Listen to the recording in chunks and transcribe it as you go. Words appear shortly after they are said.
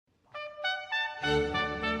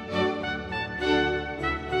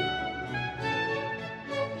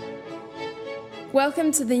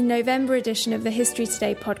Welcome to the November edition of the History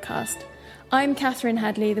Today podcast. I'm Catherine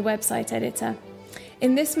Hadley, the website editor.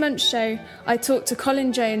 In this month's show, I talked to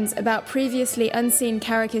Colin Jones about previously unseen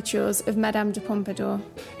caricatures of Madame de Pompadour.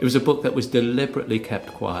 It was a book that was deliberately kept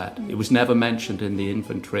quiet. It was never mentioned in the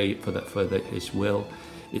inventory for his will.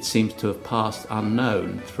 It seems to have passed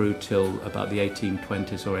unknown through till about the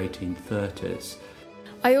 1820s or 1830s.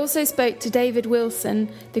 I also spoke to David Wilson,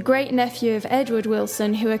 the great-nephew of Edward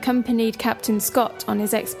Wilson, who accompanied Captain Scott on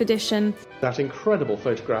his expedition. That incredible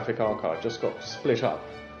photographic archive just got split up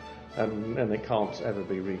and it can't ever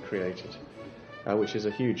be recreated, which is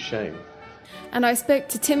a huge shame. And I spoke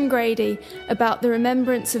to Tim Grady about the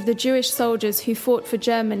remembrance of the Jewish soldiers who fought for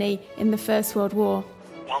Germany in the First World War.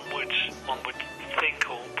 One would think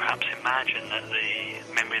or perhaps imagine that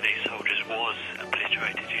the memory of these soldiers was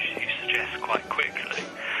obliterated, you suggest, quite quickly.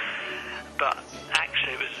 But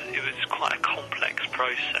actually it was quite a complex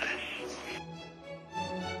process.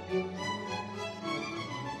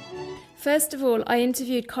 First of all, I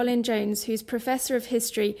interviewed Colin Jones, who's Professor of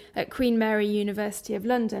History at Queen Mary University of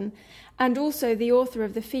London, and also the author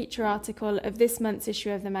of the feature article of this month's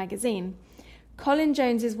issue of the magazine. Colin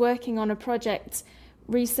Jones is working on a project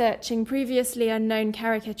researching previously unknown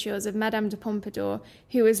caricatures of Madame de Pompadour,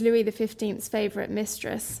 who was Louis XV's favourite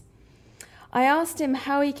mistress. I asked him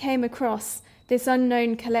how he came across this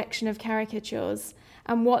unknown collection of caricatures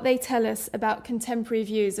and what they tell us about contemporary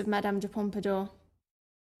views of Madame de Pompadour.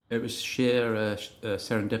 It was sheer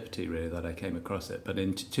serendipity, really, that I came across it. But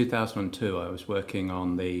in 2002, I was working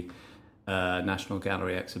on the National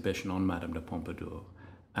Gallery exhibition on Madame de Pompadour.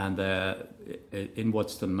 And in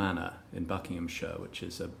Waddesdon Manor in Buckinghamshire, which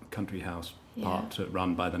is a country house, part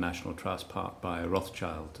run by the National Trust, part by a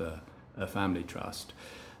Rothschild family trust,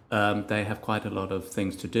 they have quite a lot of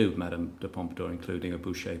things to do with Madame de Pompadour, including a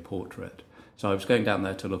Boucher portrait. So I was going down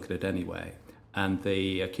there to look at it anyway. And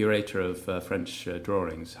the curator of French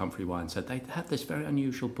drawings, Humphrey Wine, said they have this very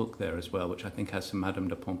unusual book there as well, which I think has some Madame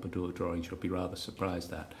de Pompadour drawings you'll be rather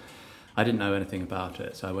surprised at. I didn't know anything about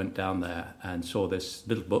it, so I went down there and saw this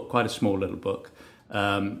little book, quite a small little book,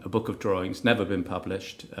 a book of drawings, never been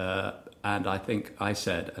published. And I think I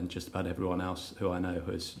said, and just about everyone else who I know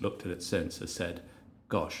who has looked at it since has said,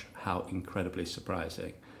 gosh, how incredibly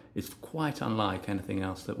surprising. It's quite unlike anything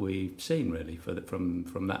else that we've seen, really,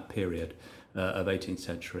 from that period of 18th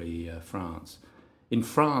century France. In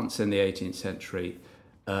France in the 18th century,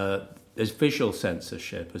 there's visual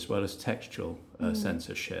censorship as well as textual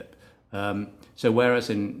censorship. So whereas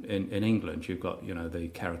in England you've got the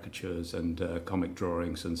caricatures and comic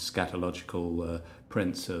drawings and scatological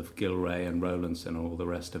prints of Gillray and Rowlandson and all the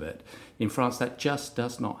rest of it, in France that just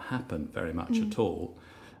does not happen very much at all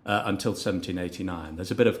until 1789.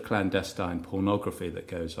 There's a bit of clandestine pornography that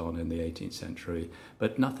goes on in the 18th century,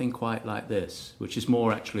 but nothing quite like this, which is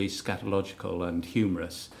more actually scatological and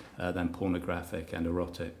humorous than pornographic and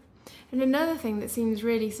erotic. And another thing that seems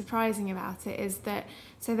really surprising about it is that,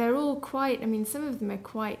 so they're all quite, some of them are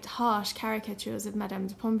quite harsh caricatures of Madame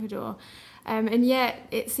de Pompadour, and yet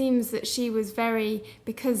it seems that she was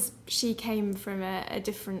because she came from a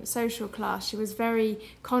different social class, she was very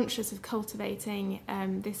conscious of cultivating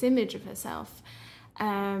this image of herself.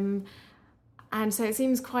 And so it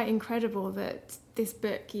seems quite incredible that this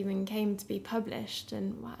book even came to be published.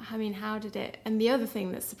 And how did it? And the other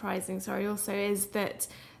thing that's surprising, also, is that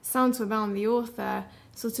Saint-Aubin, the author,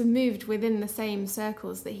 sort of moved within the same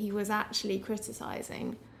circles that he was actually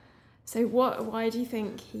criticising. So why do you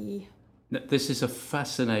think he... This is a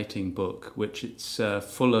fascinating book, which it's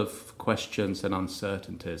full of questions and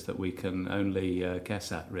uncertainties that we can only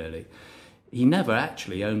guess at, really. He never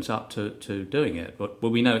actually owns up to doing it, but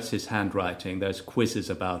we know it's his handwriting. There's quizzes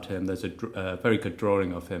about him. There's a very good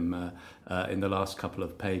drawing of him in the last couple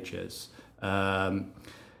of pages.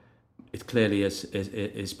 It clearly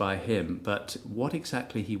is by him, but what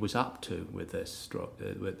exactly he was up to with this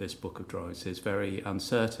book of drawings is very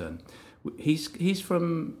uncertain. He's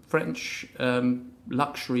from French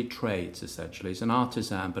luxury trades, essentially. He's an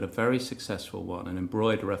artisan, but a very successful one, an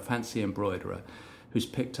embroiderer, fancy embroiderer, who's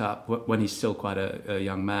picked up, when he's still quite a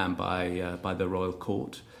young man, by the royal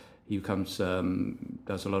court. He does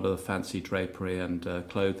a lot of the fancy drapery and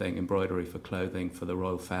clothing, embroidery for clothing for the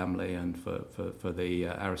royal family and for the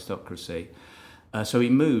aristocracy. So he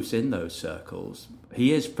moves in those circles.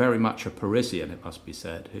 He is very much a Parisian, it must be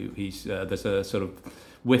said. There's a sort of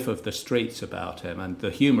whiff of the streets about him and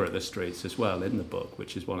the humour of the streets as well in the book,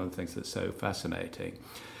 which is one of the things that's so fascinating.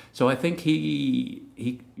 So I think he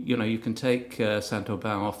you can take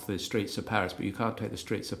Saint-Aubin off the streets of Paris, but you can't take the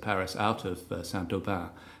streets of Paris out of Saint-Aubin.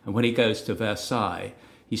 And when he goes to Versailles,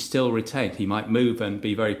 he's still retained. He might move and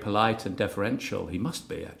be very polite and deferential. He must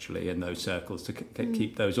be, actually, in those circles to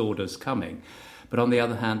keep those orders coming. But on the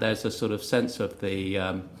other hand, there's a sort of sense of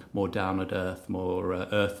the more down-to-earth, more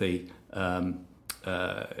earthy and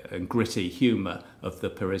gritty humour of the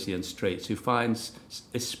Parisian streets, who finds,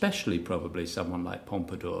 especially probably someone like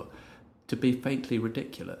Pompadour, to be faintly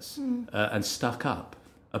ridiculous and stuck up.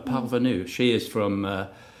 A parvenue. She is from,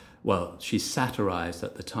 she's satirised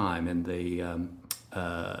at the time in the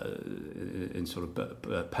in sort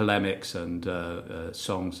of polemics and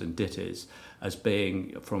songs and ditties as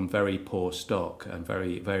being from very poor stock and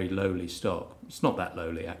very, very lowly stock. It's not that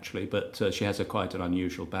lowly, actually, but she has quite an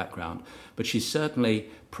unusual background. But she's certainly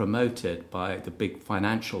promoted by the big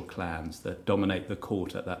financial clans that dominate the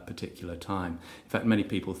court at that particular time. In fact, many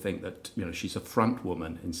people think that she's a front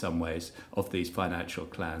woman in some ways of these financial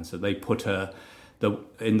clans. So they put her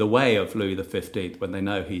in the way of Louis XV when they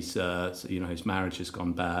know he's his marriage has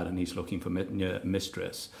gone bad and he's looking for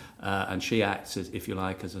mistress, and she acts as, if you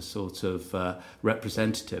like, as a sort of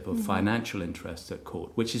representative of financial interests at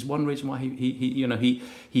court, which is one reason why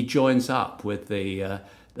he joins up with the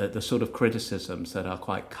sort of criticisms that are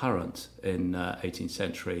quite current in 18th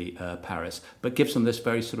century Paris, but gives them this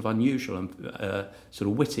very sort of unusual and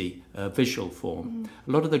sort of witty visual form.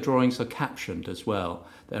 A lot of the drawings are captioned as well.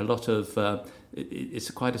 There are a lot of it's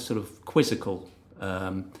quite a sort of quizzical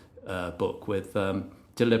book with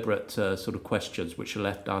deliberate sort of questions which are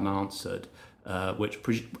left unanswered.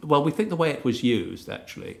 We think the way it was used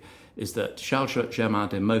actually is that Charles Germain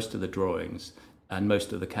did most of the drawings and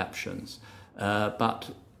most of the captions,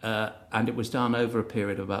 and it was done over a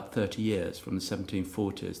period of about 30 years, from the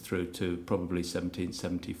 1740s through to probably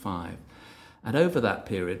 1775. And over that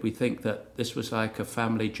period, we think that this was like a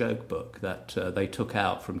family joke book that they took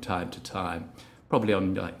out from time to time, probably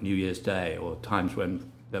on like New Year's Day or times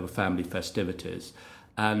when there were family festivities.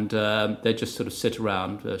 And they just sort of sit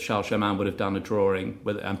around. Charles Germain would have done a drawing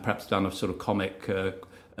and perhaps done a sort of comic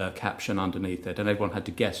caption underneath it, and everyone had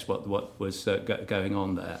to guess what was going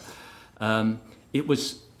on there. It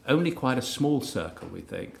was only quite a small circle, we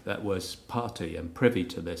think, that was party and privy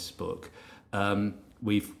to this book.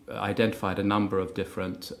 We've identified a number of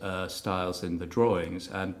different styles in the drawings,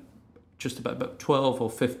 and just about 12 or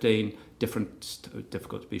 15 different,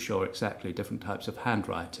 difficult to be sure exactly, different types of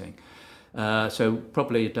handwriting. So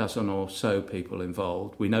probably a dozen or so people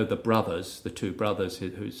involved. We know the brothers, the two brothers,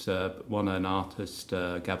 who's one an artist,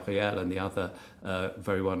 Gabriel, and the other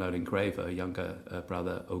very well-known engraver, younger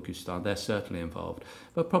brother, Augustin. They're certainly involved,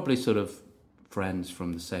 but probably sort of friends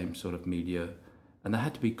from the same sort of milieu. And they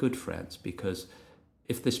had to be good friends, because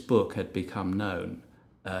if this book had become known,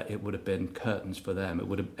 it would have been curtains for them. It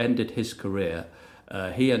would have ended his career.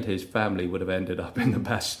 He and his family would have ended up in the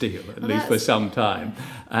Bastille, at least for some time.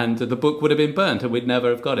 And the book would have been burnt and we'd never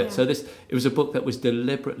have got it. Yeah. So it was a book that was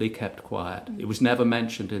deliberately kept quiet. It was never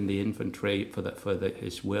mentioned in the inventory for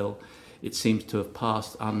his will. It seems to have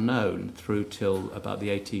passed unknown through till about the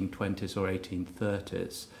 1820s or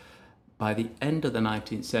 1830s. By the end of the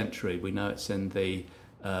 19th century, we know it's in the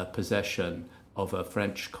possession of a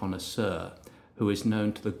French connoisseur who is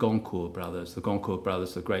known to the Goncourt brothers. The Goncourt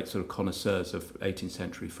brothers, the great sort of connoisseurs of 18th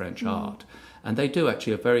century French art. And they do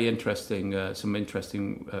actually a very interesting, some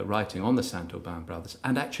interesting writing on the Saint-Aubin brothers,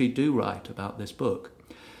 and actually do write about this book.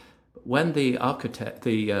 When the architect,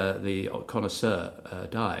 the connoisseur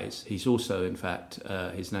dies, he's also, in fact,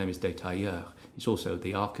 his name is Détailleur. He's also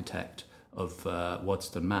the architect of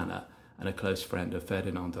Waddesdon Manor and a close friend of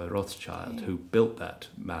Ferdinand de Rothschild, who built that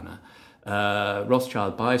manor.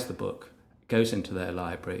 Rothschild buys the book, goes into their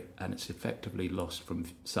library, and it's effectively lost from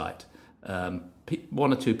sight.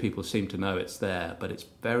 One or two people seem to know it's there, but it's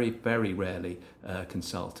very, very rarely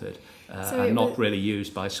consulted and not really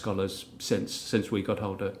used by scholars since we got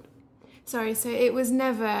hold of it. Sorry, so it was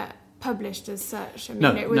never published as such. I mean,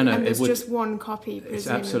 no, and there's just one copy. It's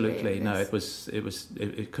absolutely no.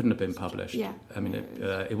 It couldn't have been published. Yeah. I mean,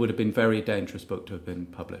 it would have been a very dangerous book to have been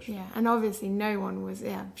published. Yeah, and obviously no one was.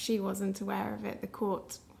 Yeah, she wasn't aware of it. The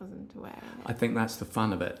court wasn't aware of it. I think that's the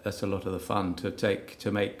fun of it. That's a lot of the fun,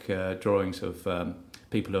 to make drawings of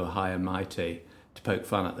people who are high and mighty, to poke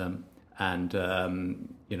fun at them, and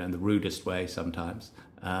in the rudest way sometimes,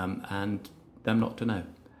 and them not to know.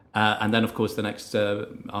 And then, of course, the next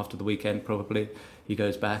after the weekend, probably he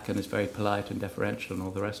goes back and is very polite and deferential and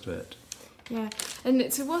all the rest of it. Yeah,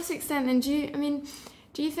 and to what extent? And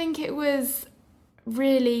do you think it was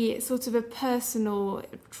really sort of a personal,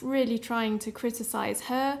 really trying to criticise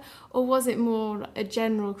her, or was it more a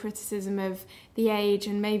general criticism of the age,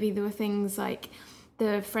 and maybe there were things like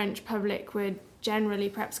the French public were generally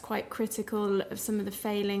perhaps quite critical of some of the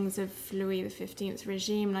failings of Louis XV's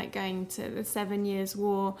regime, like going to the 7 Years'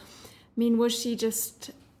 War? I mean, was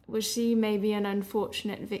she maybe an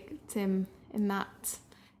unfortunate victim in that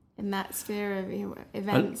sphere of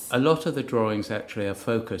events? A lot of the drawings actually are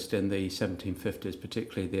focused in the 1750s,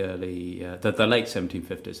 particularly the late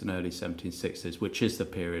 1750s and early 1760s, which is the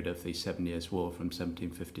period of the 7 Years' War from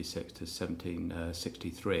 1756 to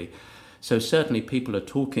 1763. So certainly people are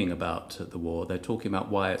talking about the war, they're talking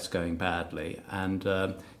about why it's going badly, and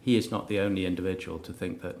he is not the only individual to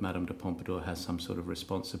think that Madame de Pompadour has some sort of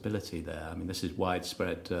responsibility there. I mean, this is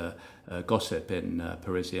widespread gossip in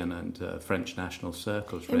Parisian and French national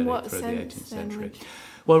circles, really, through the 18th century.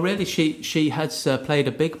 Well, really, she has played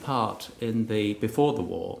a big part before the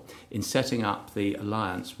war in setting up the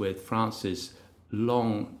alliance with France's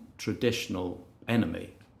long traditional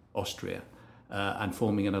enemy, Austria. And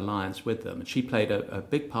forming an alliance with them. And she played a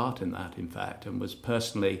big part in that, in fact, and was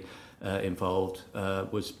personally involved,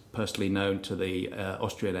 was personally known to the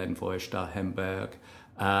Austrian envoy Starhemberg,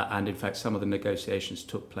 and in fact some of the negotiations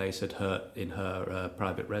took place in her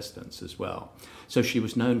private residence as well. So she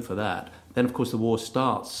was known for that. Then, of course, the war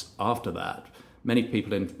starts after that. Many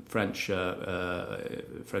people in French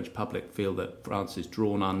public feel that France is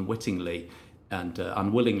drawn unwittingly and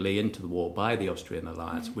unwillingly into the war by the Austrian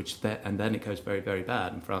alliance, and then it goes very, very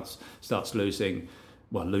bad, and France starts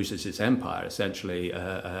loses its empire essentially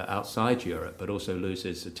outside Europe, but also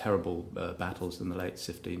loses terrible battles in the late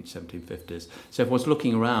 1750s. So everyone's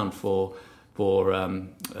looking around for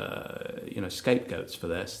scapegoats for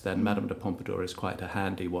this. Then Madame de Pompadour is quite a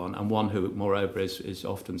handy one, and one who, moreover, is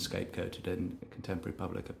often scapegoated in contemporary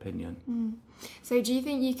public opinion. So do you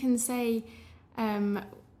think you can say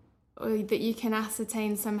or that you can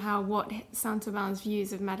ascertain somehow what Saint-Aubin's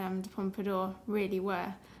views of Madame de Pompadour really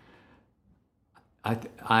were?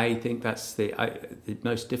 I think that's the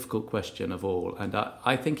most difficult question of all, and I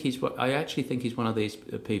actually think he's one of these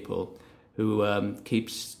people who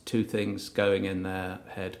keeps two things going in their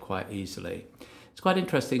head quite easily. It's quite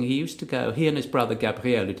interesting. He and his brother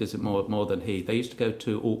Gabriel, who does it more than he, they used to go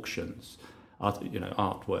to auctions,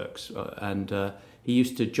 artworks, and he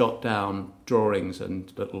used to jot down drawings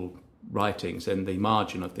and little writings in the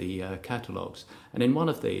margin of the catalogues. And in one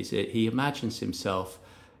of these, he imagines himself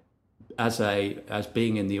as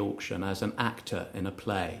being in the auction, as an actor in a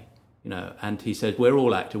play, and he says, we're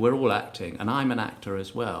all acting, and I'm an actor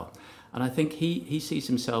as well. And I think he sees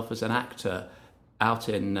himself as an actor out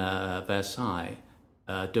in Versailles,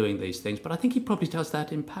 doing these things, but I think he probably does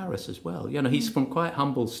that in Paris as well. He's from quite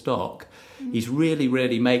humble stock. He's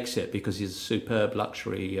really makes it because he's a superb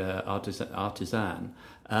luxury artisan,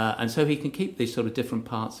 and so he can keep these sort of different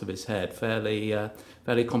parts of his head fairly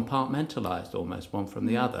compartmentalized, almost one from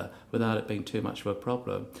the other, without it being too much of a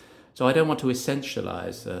problem. So I don't want to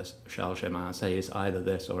essentialize Charles Germain and say he's either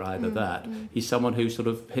this or either that. He's someone who sort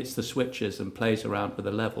of hits the switches and plays around with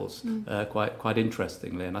the levels quite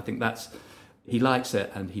interestingly, and I think he likes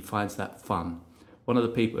it and he finds that fun. One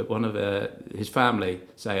of his family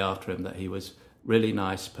say after him that he was really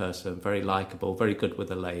nice person, very likeable, very good with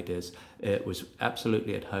the ladies. It was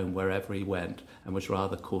absolutely at home wherever he went, and was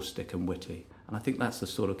rather caustic and witty. And I think that's the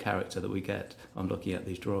sort of character that we get on looking at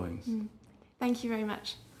these drawings. Thank you very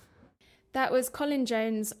much. That was Colin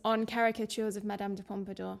Jones on caricatures of Madame de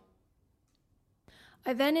Pompadour.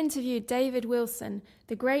 I then interviewed David Wilson,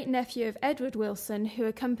 the great-nephew of Edward Wilson, who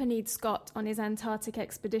accompanied Scott on his Antarctic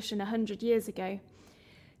expedition 100 years ago.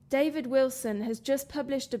 David Wilson has just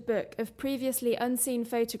published a book of previously unseen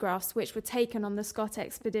photographs which were taken on the Scott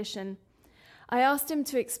expedition. I asked him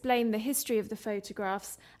to explain the history of the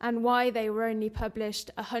photographs and why they were only published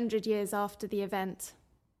 100 years after the event.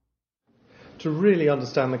 To really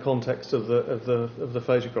understand the context of the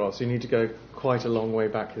photographs, you need to go quite a long way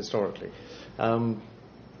back historically.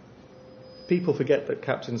 People forget that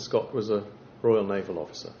Captain Scott was a Royal Naval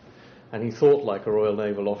officer, and he thought like a Royal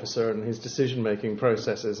Naval officer, and his decision-making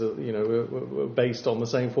processes, were based on the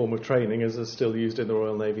same form of training as is still used in the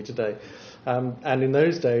Royal Navy today. And in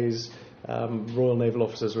those days, Royal Naval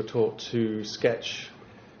officers were taught to sketch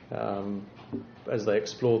as they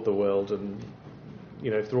explored the world, and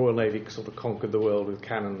if the Royal Navy sort of conquered the world with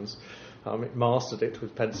cannons, it mastered it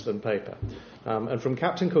with pencil and paper. And from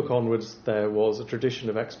Captain Cook onwards, there was a tradition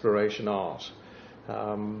of exploration art.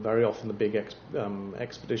 Very often the big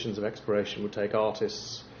expeditions of exploration would take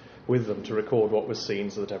artists with them to record what was seen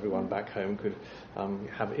so that everyone back home could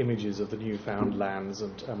have images of the newfound lands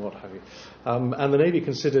and what have you. And the Navy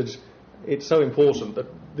considered it so important that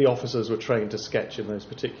the officers were trained to sketch in those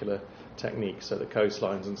particular techniques, so the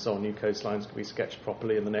coastlines and so on, new coastlines could be sketched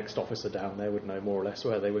properly, and the next officer down there would know more or less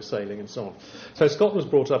where they were sailing and so on. So Scott was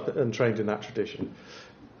brought up and trained in that tradition.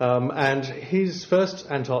 And his first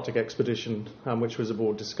Antarctic expedition, which was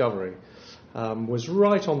aboard Discovery, was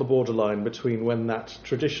right on the borderline between when that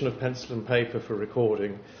tradition of pencil and paper for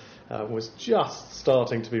recording was just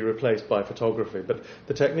starting to be replaced by photography. But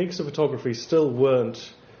the techniques of photography still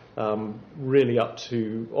weren't really up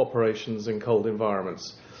to operations in cold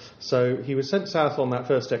environments. So he was sent south on that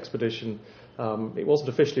first expedition. It wasn't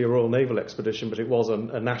officially a Royal Naval expedition, but it was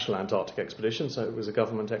a national Antarctic expedition, so it was a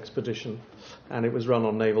government expedition, and it was run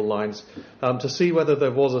on naval lines to see whether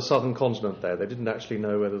there was a southern continent there. They didn't actually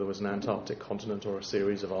know whether there was an Antarctic continent or a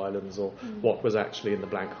series of islands or what was actually in the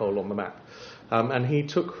blank hole on the map. And he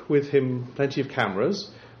took with him plenty of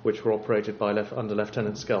cameras, which were operated by under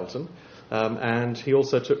Lieutenant Skelton, and he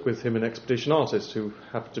also took with him an expedition artist who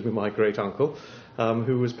happened to be my great-uncle,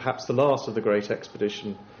 who was perhaps the last of the great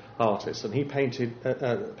expedition artists, and he painted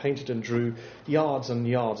and drew yards and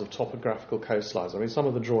yards of topographical coastlines. I mean, some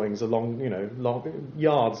of the drawings are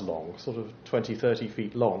yards long, sort of 20, 30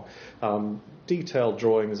 feet long, detailed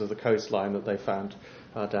drawings of the coastline that they found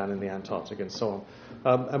down in the Antarctic and so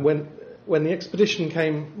on. And when that expedition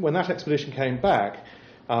came back,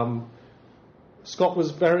 Scott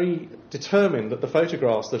was very determined that the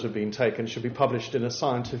photographs that had been taken should be published in a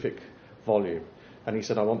scientific volume. And he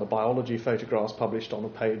said, I want the biology photographs published on a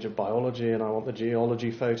page of biology, and I want the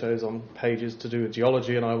geology photos on pages to do with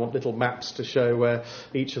geology, and I want little maps to show where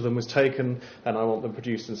each of them was taken, and I want them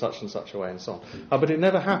produced in such and such a way, and so on. But it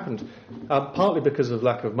never happened, partly because of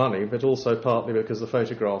lack of money, but also partly because the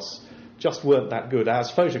photographs just weren't that good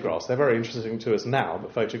as photographs. They're very interesting to us now,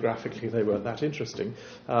 but photographically they weren't that interesting.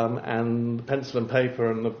 And the pencil and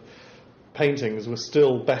paper and the paintings were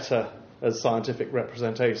still better as scientific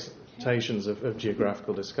representations of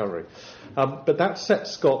geographical discovery. But that set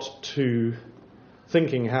Scott to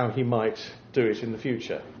thinking how he might do it in the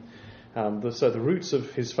future. So the roots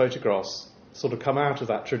of his photographs sort of come out of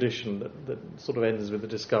that tradition that sort of ends with the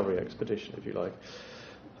Discovery expedition, if you like.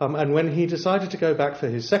 And when he decided to go back for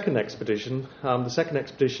his second expedition, the second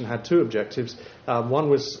expedition had two objectives. One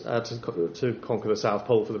was to conquer the South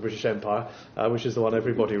Pole for the British Empire, which is the one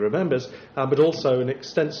everybody remembers, but also an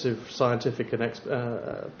extensive scientific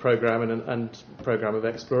program and program of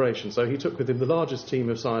exploration. So he took with him the largest team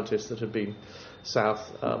of scientists that had been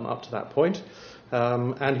south up to that point.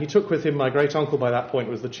 And he took with him, my great-uncle by that point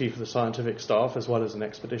was the chief of the scientific staff as well as an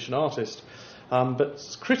expedition artist. But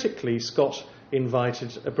critically, Scott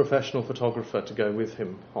invited a professional photographer to go with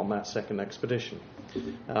him on that second expedition.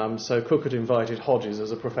 So Cook had invited Hodges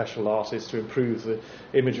as a professional artist to improve the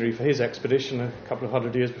imagery for his expedition a couple of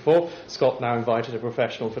hundred years before. Scott now invited a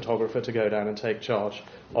professional photographer to go down and take charge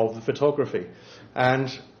of the photography.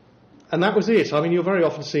 And that was it. I mean, you'll very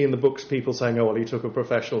often see in the books people saying, oh, well, he took a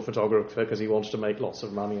professional photographer because he wanted to make lots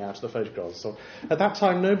of money out of the photographs. So at that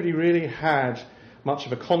time, nobody really had much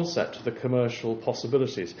of a concept of the commercial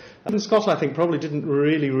possibilities. And Scott, I think, probably didn't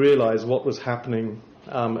really realise what was happening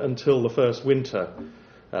until the first winter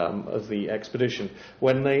of the expedition,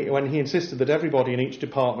 when he insisted that everybody in each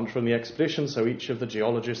department from the expedition, so each of the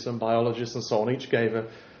geologists and biologists and so on, each gave a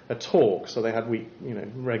talk. So they had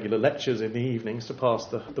regular lectures in the evenings to pass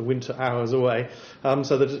the winter hours away,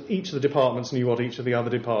 so that each of the departments knew what each of the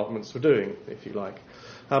other departments were doing, if you like.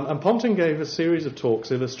 And Ponting gave a series of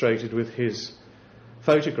talks illustrated with his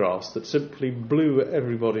photographs that simply blew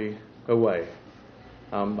everybody away.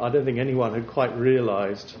 I don't think anyone had quite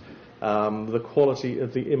realised the quality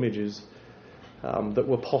of the images that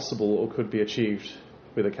were possible or could be achieved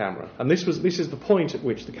with a camera. And this is the point at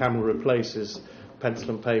which the camera replaces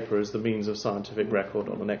pencil and paper as the means of scientific record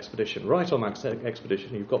on an expedition. Right on that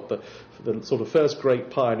expedition, you've got the sort of first great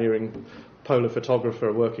pioneering polar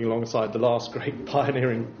photographer working alongside the last great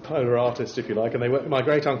pioneering polar artist, if you like. And my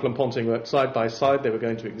great-uncle and Ponting worked side by side. They were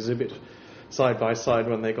going to exhibit side by side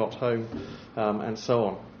when they got home, and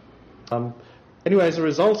so on. Anyway, as a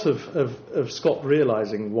result of Scott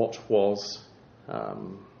realising what was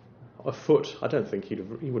afoot, I don't think he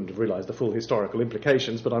wouldn't have realised the full historical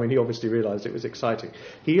implications, but I mean, he obviously realised it was exciting.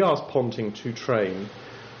 He asked Ponting to train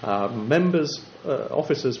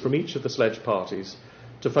officers from each of the sledge parties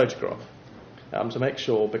to photograph. To make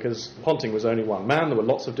sure, because Ponting was only one man, there were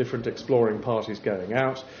lots of different exploring parties going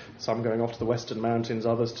out, some going off to the Western Mountains,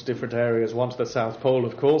 others to different areas, one to the South Pole,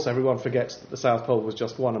 of course. Everyone forgets that the South Pole was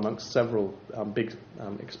just one amongst several big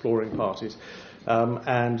exploring parties.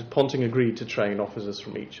 and Ponting agreed to train officers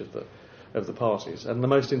from each of the parties. And the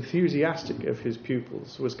most enthusiastic of his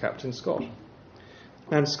pupils was Captain Scott.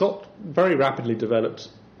 And Scott very rapidly developed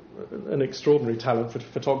an extraordinary talent for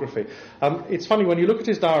photography. It's funny, when you look at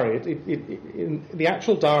his diary, the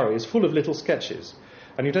actual diary is full of little sketches,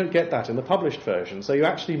 and you don't get that in the published version, so you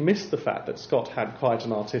actually miss the fact that Scott had quite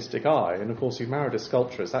an artistic eye, and of course he married a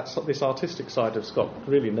sculptress. This artistic side of Scott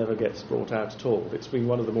really never gets brought out at all. It's been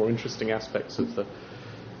one of the more interesting aspects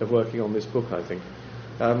of working on this book, I think.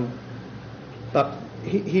 But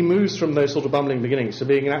he moves from those sort of bumbling beginnings to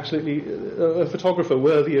being a photographer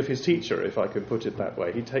worthy of his teacher, if I could put it that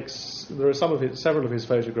way. There are several of his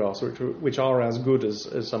photographs which are as good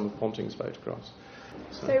as some of Ponting's photographs.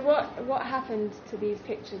 So what happened to these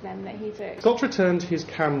pictures then that he took? Scott returned his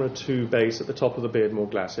camera to base at the top of the Beardmore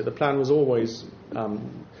Glacier. The plan was always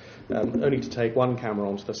only to take one camera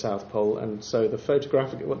onto the South Pole, and so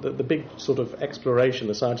the big sort of exploration,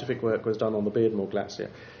 the scientific work was done on the Beardmore Glacier.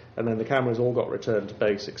 And then the cameras all got returned to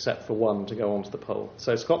base except for one to go onto the pole.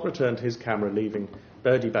 So Scott returned his camera, leaving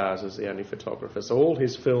Birdie Bowers as the only photographer. So all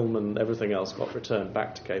his film and everything else got returned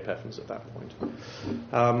back to Cape Evans at that point.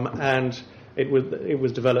 And it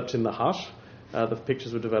was developed in the hut. The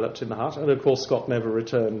pictures were developed in the hut. And of course Scott never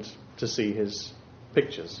returned to see his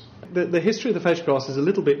pictures. The history of the photographs is a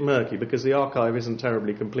little bit murky because the archive isn't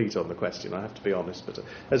terribly complete on the question, I have to be honest. But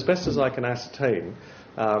as best as I can ascertain,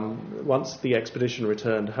 once the expedition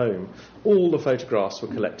returned home, all the photographs were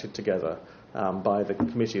collected together by the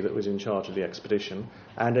committee that was in charge of the expedition,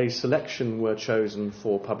 and a selection were chosen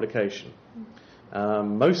for publication.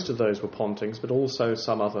 Most of those were Ponting's, but also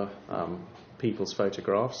some other people's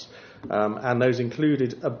photographs, and those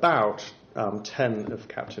included about 10 of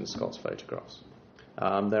Captain Scott's photographs.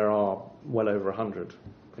 There are well over 100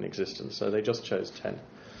 in existence, so they just chose 10.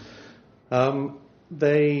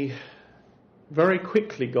 They very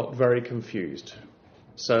quickly got very confused.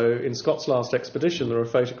 So in Scott's last expedition, there are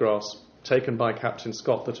photographs taken by Captain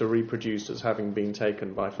Scott that are reproduced as having been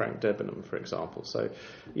taken by Frank Debenham, for example. So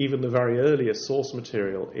even the very earliest source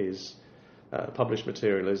material published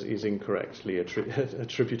material is incorrectly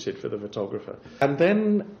attributed for the photographer. And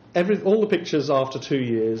then all the pictures after 2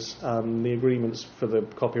 years, the agreements for the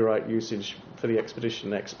copyright usage for the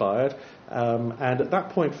expedition expired. And at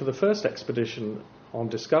that point, for the first expedition on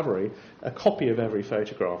Discovery, a copy of every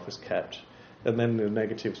photograph was kept, and then the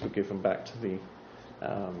negatives were given back to the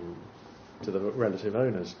relative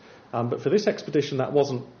owners. But for this expedition, that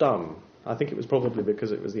wasn't done. I think it was probably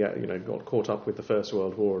because it was got caught up with the First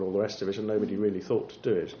World War and all the rest of it, and nobody really thought to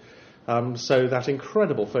do it. So that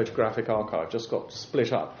incredible photographic archive just got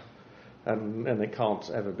split up, and it can't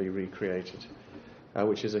ever be recreated,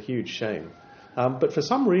 which is a huge shame. But for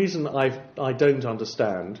some reason I don't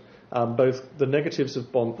understand, both the negatives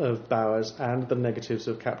of Bowers and the negatives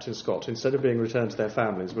of Captain Scott, instead of being returned to their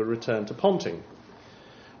families, were returned to Ponting.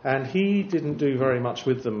 And he didn't do very much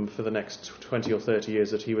with them for the next 20 or 30 years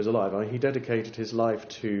that he was alive. He dedicated his life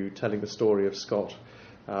to telling the story of Scott,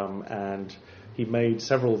 and he made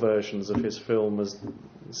several versions of his film as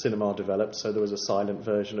cinema developed. So there was a silent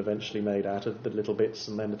version eventually made out of the little bits,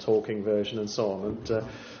 and then a talking version and so on.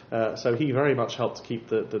 And so he very much helped keep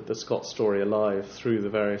the Scott story alive through the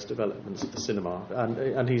various developments of the cinema.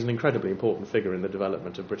 And he's an incredibly important figure in the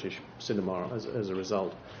development of British cinema as a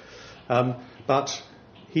result. But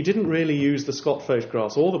he didn't really use the Scott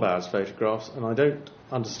photographs or the Bowers photographs, and I don't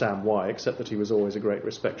understand why, except that he was always a great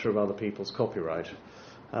respecter of other people's copyright.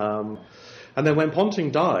 And then when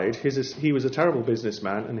Ponting died, he was a terrible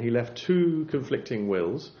businessman, and he left 2 conflicting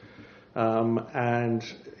wills, and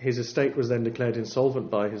his estate was then declared insolvent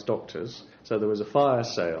by his doctors, so there was a fire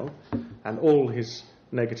sale, and all his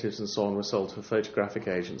negatives and so on were sold to a photographic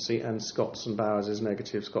agency, and Scott's and Bowers'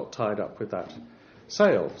 negatives got tied up with that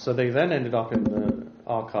sale. So they then ended up in the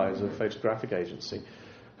archives of a photographic agency,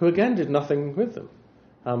 who again did nothing with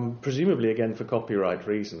them, presumably again for copyright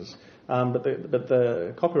reasons. But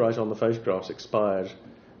the copyright on the photographs expired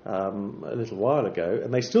a little while ago,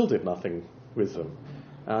 and they still did nothing with them.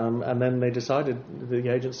 And then they decided,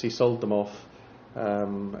 the agency sold them off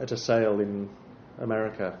at a sale in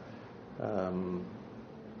America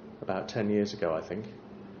about 10 years ago, I think.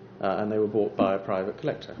 And they were bought by a private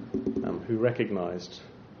collector who recognised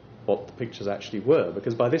what the pictures actually were,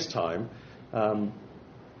 because by this time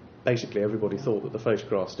basically everybody thought that the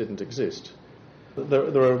photographs didn't exist.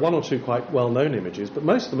 There are 1 or 2 quite well-known images, but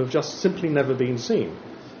most of them have just simply never been seen.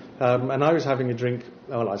 And I was having a gin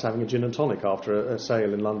and tonic after a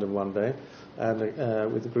sale in London one day,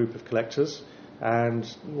 and with a group of collectors, And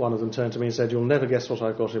one of them turned to me and said, "You'll never guess what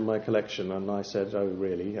I've got in my collection." And I said, "Oh,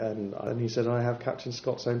 really?" And he said, "I have Captain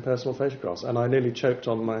Scott's own personal photographs." And I nearly choked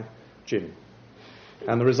on my gin.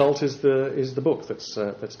 And the result is the book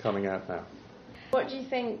that's coming out now. What do you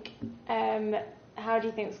think? How do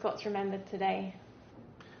you think Scott's remembered today?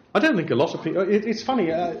 I don't think a lot of people. It's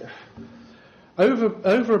funny.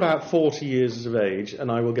 Over about 40 years of age, and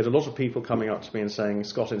I will get a lot of people coming up to me and saying,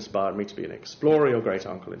 "Scott inspired me to be an explorer. Your great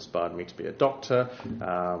uncle inspired me to be a doctor.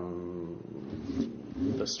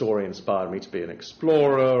 The story inspired me to be an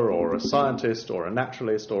explorer, or a scientist, or a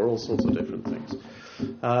naturalist, or all sorts of different things."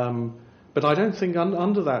 But I don't think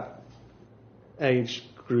under that age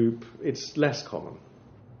group it's less common.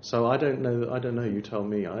 So I don't know. You tell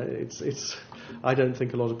me. I don't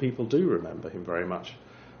think a lot of people do remember him very much.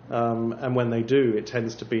 And when they do, it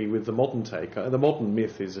tends to be with the modern take. The modern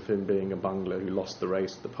myth is of him being a bungler who lost the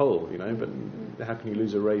race at the pole, But how can you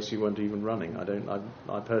lose a race you weren't even running?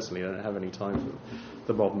 I personally don't have any time for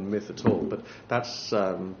the modern myth at all. But that's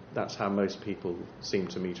how most people seem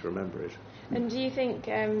to me to remember it. And do you think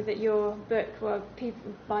that your book, well,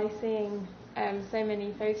 people by seeing so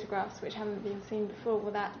many photographs which haven't been seen before,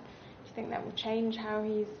 do you think that will change how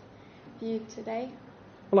he's viewed today?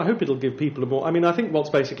 Well, I hope it'll give people a more... I mean, I think what's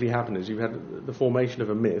basically happened is you've had the formation of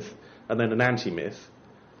a myth and then an anti-myth,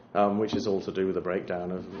 which is all to do with the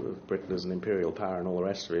breakdown of Britain as an imperial power and all the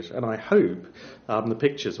rest of it. And I hope the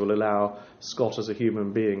pictures will allow Scott as a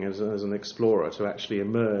human being, as an explorer, to actually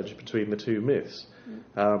emerge between the two myths,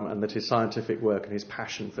 and that his scientific work and his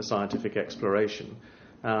passion for scientific exploration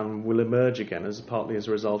will emerge again partly as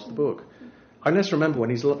a result of the book. Let's remember,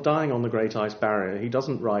 when he's dying on the Great Ice Barrier, he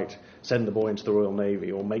doesn't write, "Send the boy into the Royal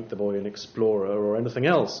Navy," or "Make the boy an explorer," or anything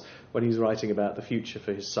else. When he's writing about the future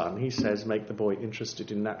for his son, he says, "Make the boy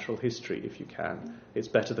interested in natural history if you can. It's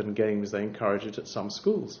better than games, they encourage it at some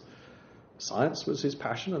schools." Science was his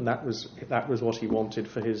passion, and that was what he wanted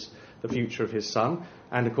for the future of his son.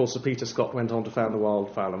 And of course, Sir Peter Scott went on to found the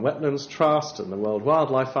Wildfowl and Wetlands Trust and the World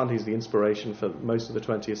Wildlife Fund. He's the inspiration for most of the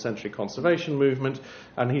 20th century conservation movement.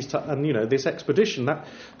 And this expedition,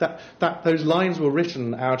 those lines were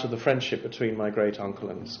written out of the friendship between my great uncle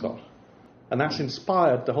and Scott. And that's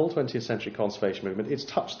inspired the whole 20th century conservation movement. It's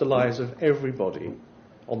touched the lives of everybody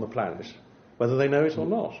on the planet, whether they know it or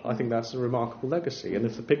not. I think that's a remarkable legacy. And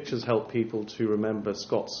if the pictures help people to remember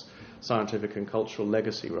Scott's scientific and cultural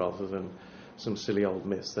legacy rather than some silly old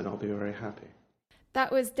myths, then I'll be very happy.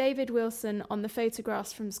 That was David Wilson on the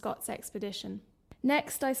photographs from Scott's expedition.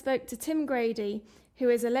 Next, I spoke to Tim Grady, who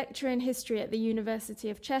is a lecturer in history at the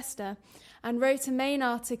University of Chester, and wrote a main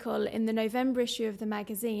article in the November issue of the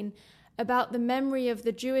magazine about the memory of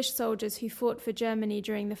the Jewish soldiers who fought for Germany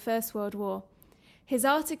during the First World War. His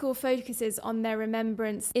article focuses on their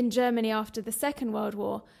remembrance in Germany after the Second World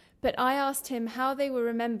War, but I asked him how they were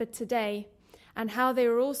remembered today and how they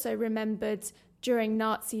were also remembered during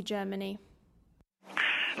Nazi Germany.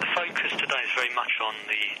 The focus today is very much on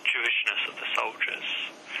the Jewishness of the soldiers,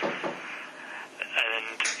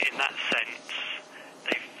 and in that sense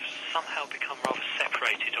they've somehow become rather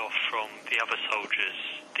separated off from the other soldiers,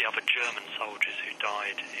 the other German soldiers who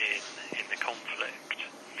died in the conflict.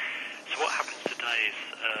 So what happens today is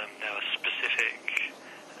there are specific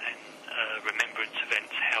remembrance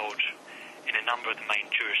events held in a number of the main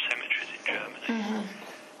Jewish cemeteries in Germany. Mm-hmm.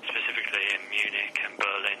 Specifically in Munich and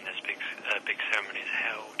Berlin, there's big ceremonies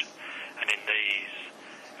held, and in these,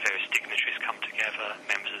 various dignitaries come together,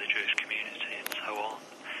 members of the Jewish community and so on,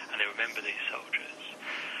 and they remember these soldiers.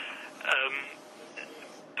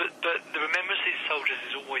 But the remembrance of these soldiers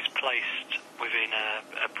is always placed within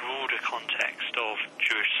a broader context of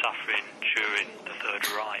Jewish suffering during the Third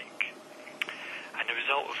Reich. And the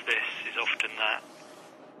result of this is often that,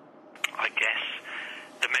 I guess,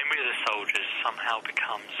 the memory of the soldiers somehow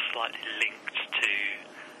becomes slightly linked to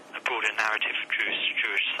a broader narrative of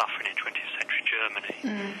Jewish suffering in 20th century Germany.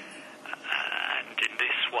 Mm. And in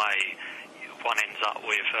this way, one ends up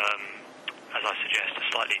with, as I suggest, a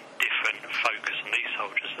slightly different focus on these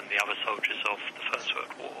soldiers than the other soldiers of the First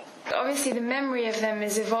World War. Obviously, the memory of them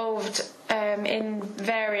has evolved in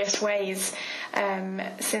various ways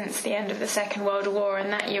since the end of the Second World War,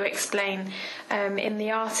 and that you explain in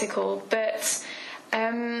the article. But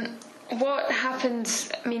what happened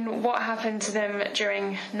to them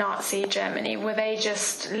during Nazi Germany? Were they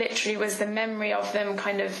just literally, was the memory of them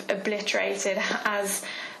kind of obliterated as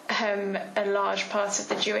a large part of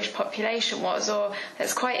the Jewish population was? Or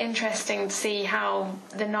it's quite interesting to see how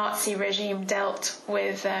the Nazi regime dealt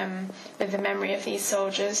with the memory of these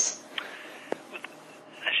soldiers.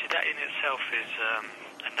 Actually, that in itself is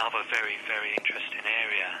another very, very interesting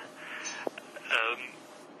area.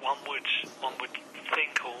 One one would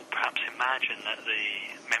think or perhaps imagine that the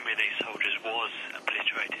memory of these soldiers was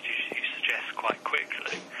obliterated, you suggest, quite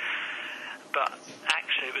quickly. But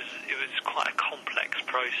actually it was quite a complex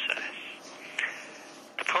process.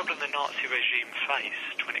 The problem the Nazi regime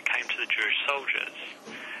faced when it came to the Jewish soldiers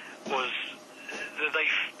was that they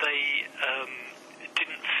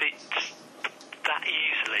didn't fit that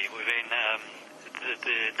easily within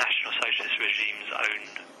the National Socialist regime's own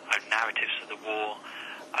narratives of the war,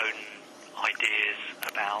 own ideas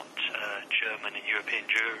about German and European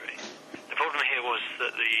Jewry. The problem here was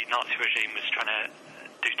that the Nazi regime was trying to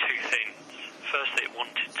do two things. Firstly, it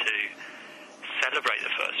wanted to celebrate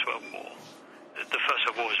the First World War. The First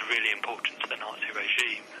World War was really important to the Nazi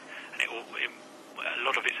regime, and a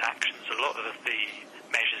lot of its actions, a lot of the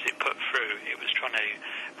measures it put through, it was trying to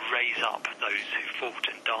raise up those who fought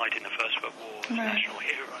and died in the First World War as national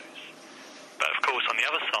heroes. But of course, on the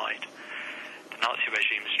other side, the Nazi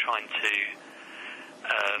regime is trying to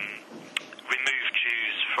remove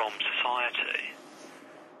Jews from society,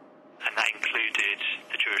 and that included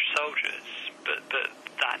the Jewish soldiers. But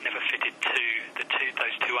that never fitted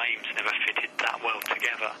those two aims never fitted that well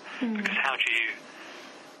together. Because how do you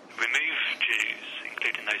remove Jews,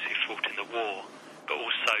 including those who fought in the war, but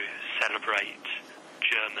also celebrate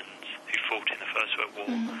Germans who fought in the First World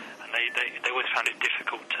War? And they always found it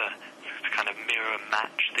difficult to kind of mirror and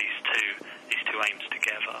match these two aims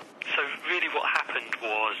together. So really what happened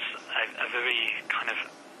was a very kind of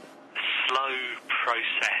slow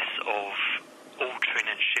process of altering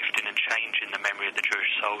and shifting and changing the memory of the Jewish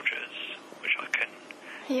soldiers, which I can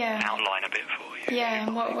outline a bit for you. Yeah,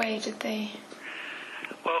 in what way did they?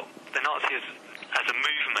 Well, the Nazis as a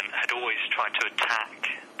movement had always tried to attack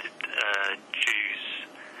Jews,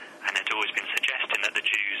 and had always been suggesting that the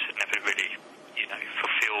Jews had never really,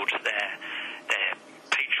 fulfilled their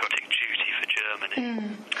patriotic duty for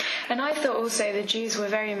Germany. And I thought also the Jews were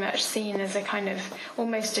very much seen as a kind of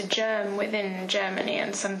almost a germ within Germany,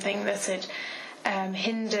 and something that had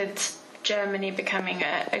hindered Germany becoming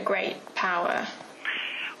a great power.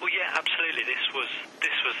 Well, yeah, absolutely. This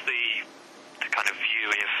was the kind of view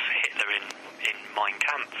of Hitler in Mein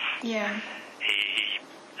Kampf. Yeah. He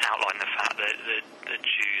outlined the fact that the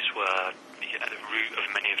Jews were the root of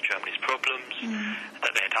many of Germany's problems,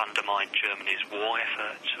 that they had undermined Germany's war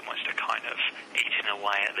efforts, almost a kind of eating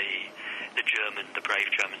away at the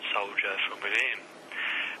brave German soldier from within.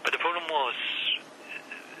 But the problem was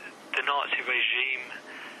the Nazi regime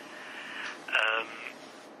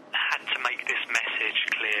had to make this message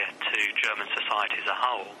clear to German society as a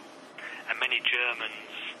whole, and many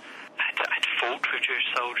Germans had fought with Jewish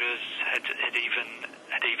soldiers, had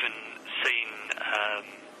even seen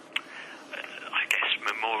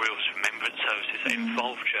memorials, remembrance services that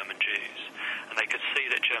involved German Jews, and they could see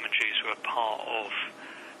that German Jews were a part of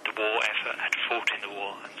the war effort, had fought in the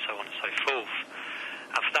war, and so on and so forth.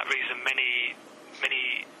 And for that reason, many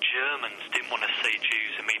Germans didn't want to see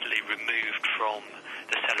Jews immediately removed from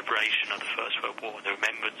the celebration of the First World War, the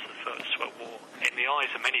remembrance of the First World War. In the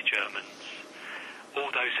eyes of many Germans, all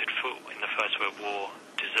those who'd fought in the First World War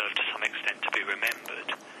deserved to some extent to be remembered,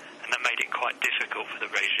 and that made it quite difficult for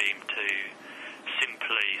the regime to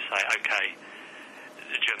simply say, okay,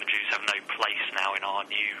 the German Jews have no place now in our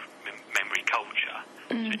new memory culture.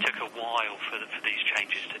 So it took a while for these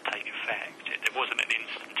changes to take effect. It wasn't an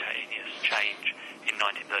instantaneous change in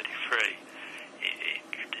 1933.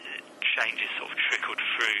 Changes sort of trickled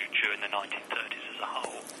through during the 1930s as a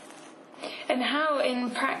whole. And how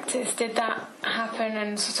in practice did that happen,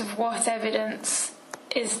 and sort of what evidence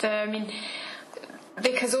is there? I mean,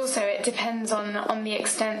 because also it depends on the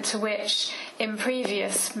extent to which in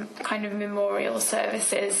previous kind of memorial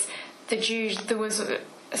services the Jews, there was a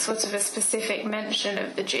sort of a specific mention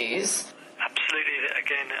of the Jews. Absolutely.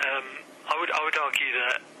 Again, I would argue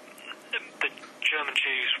that the German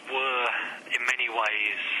Jews were in many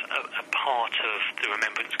ways a part of the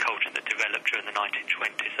remembrance culture that developed during the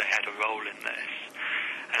 1920s. They had a role in this,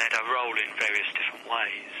 and they had a role in various different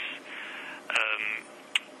ways.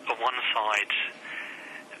 On one side,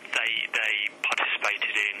 they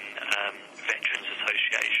participated in veterans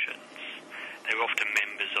associations. They were often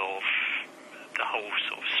members of the whole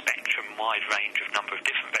sort of spectrum, wide range of number of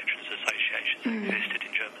different veterans associations that existed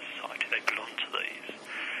in German society. They belonged to these.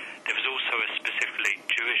 There was also a specifically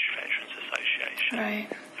Jewish veterans association, Right.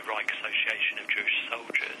 the Reich Association of Jewish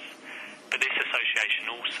Soldiers. But this association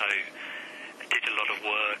also did a lot of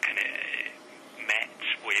work, and it met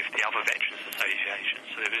with the other veterans associations.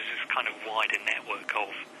 So there was this kind of wider network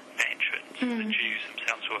of veterans that the Jews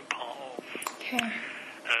themselves were a part of. Okay.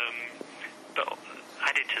 But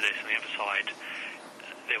added to this, on the other side,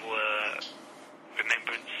 there were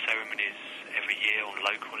remembrance ceremonies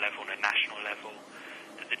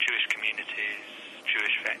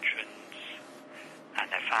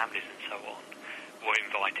so on were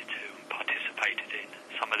invited to and participated in.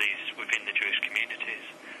 Some of these within the Jewish communities,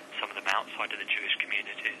 some of them outside of the Jewish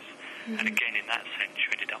communities. And again, in that sense,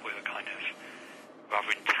 you ended up with a kind of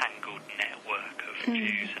rather entangled network of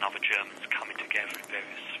Jews and other Germans coming together in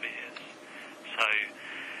various spheres. So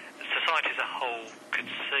society as a whole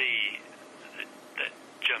could see that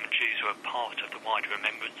German Jews were a part of the wider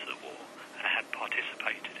remembrance of the war and had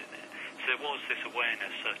participated in it. So there was this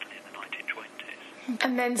awareness, certainly in the 1920s.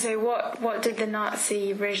 And then, so what did the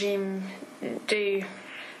Nazi regime do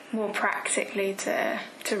more practically to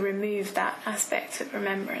remove that aspect of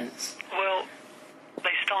remembrance? Well,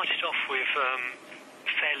 they started off with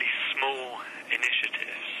fairly small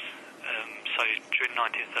initiatives. So during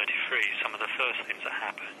 1933, some of the first things that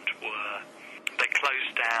happened were they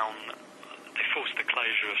forced the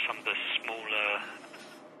closure of some of the smaller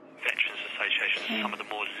veterans associations, some of the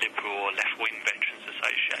more liberal or left-wing veterans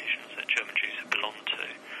associations that German Jews had belonged to,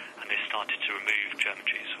 and they started to remove German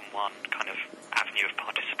Jews from one kind of avenue of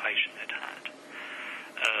participation they'd had.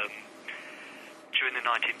 During the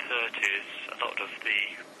 1930s, a lot of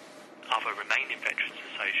the other remaining veterans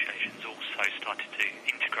associations also started to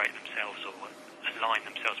integrate themselves or align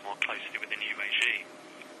themselves more closely with the new regime,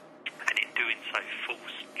 and in doing so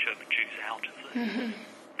forced German Jews out of them.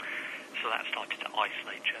 So that started to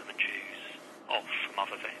isolate German Jews off from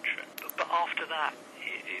other veterans. But after that,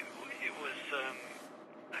 it was a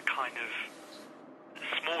kind of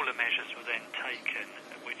smaller measures were then taken,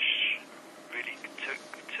 which really took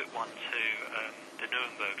one to the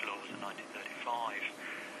Nuremberg laws of 1935,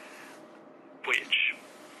 which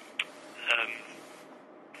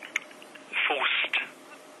forced,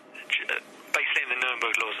 basically in the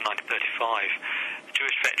Nuremberg laws of 1935,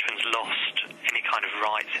 Jewish veterans lost any kind of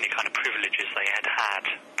rights, any kind of privileges they had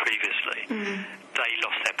previously. They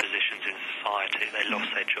lost their positions in society, they lost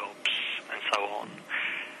their jobs, and so on.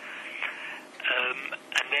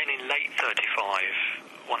 And then in late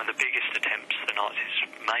 35, one of the biggest attempts the Nazis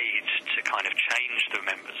made to kind of change the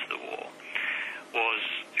remembrance of the war was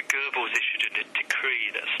Goebbels issued a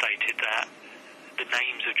decree that stated that the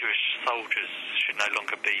names of Jewish soldiers should no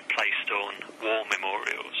longer be placed on war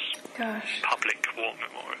memorials, public war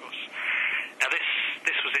memorials. Now this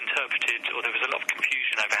was interpreted, or there was a lot of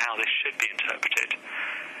confusion over how this should be interpreted,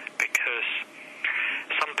 because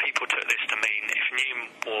some people took this to mean if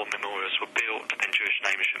new war memorials were built, then Jewish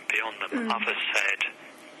names shouldn't be on them. Others said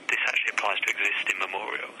this actually applies to existing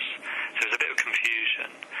memorials. So there was a bit of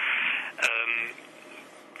confusion.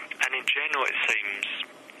 And in general, it seems,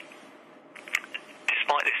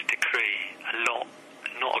 despite this decree,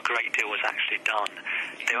 not a great deal was actually done.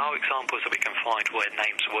 There are examples that we can find where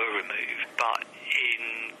names were removed, but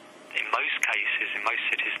in most cases, in most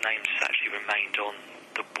cities, names actually remained on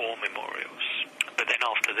the war memorials. But then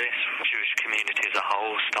after this, the Jewish community as a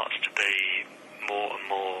whole starts to be more and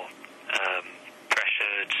more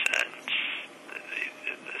pressured, and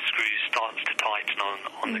the screws starts to tighten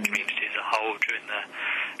on the community as a whole during the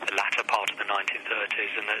latter part of the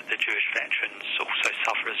 1930s, and the Jewish veterans also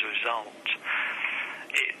suffer as a result.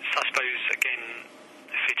 It's, I suppose, again,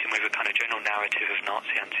 fitting with a kind of general narrative of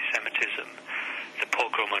Nazi anti-Semitism, the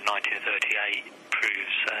pogrom of 1938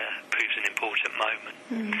 proves an important moment,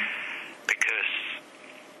 because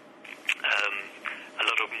a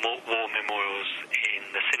lot of war memorials in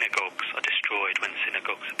the synagogues are destroyed when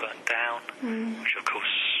synagogues are burnt down, which of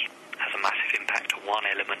course has a massive impact on one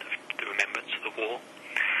element of the remembrance of the war.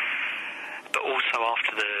 But also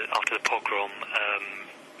after the pogrom,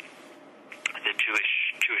 the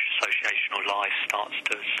Jewish associational life starts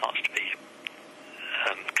to be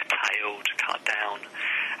curtailed, cut down,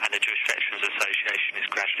 and the Jewish Veterans Association is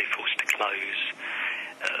gradually forced to close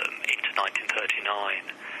into 1939,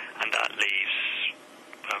 and that leaves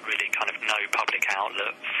really kind of no public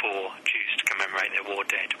outlet for Jews to commemorate their war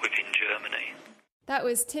dead within Germany. That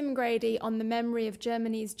was Tim Grady on the memory of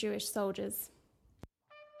Germany's Jewish soldiers.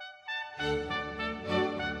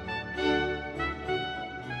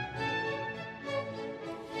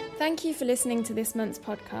 Thank you for listening to this month's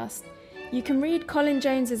podcast. You can read Colin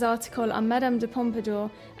Jones's article on Madame de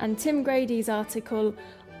Pompadour and Tim Grady's article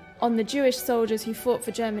on the Jewish soldiers who fought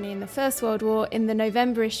for Germany in the First World War in the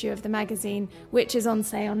November issue of the magazine, which is on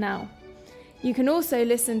sale now. You can also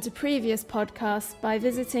listen to previous podcasts by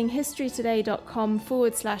visiting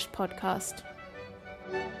historytoday.com/podcast.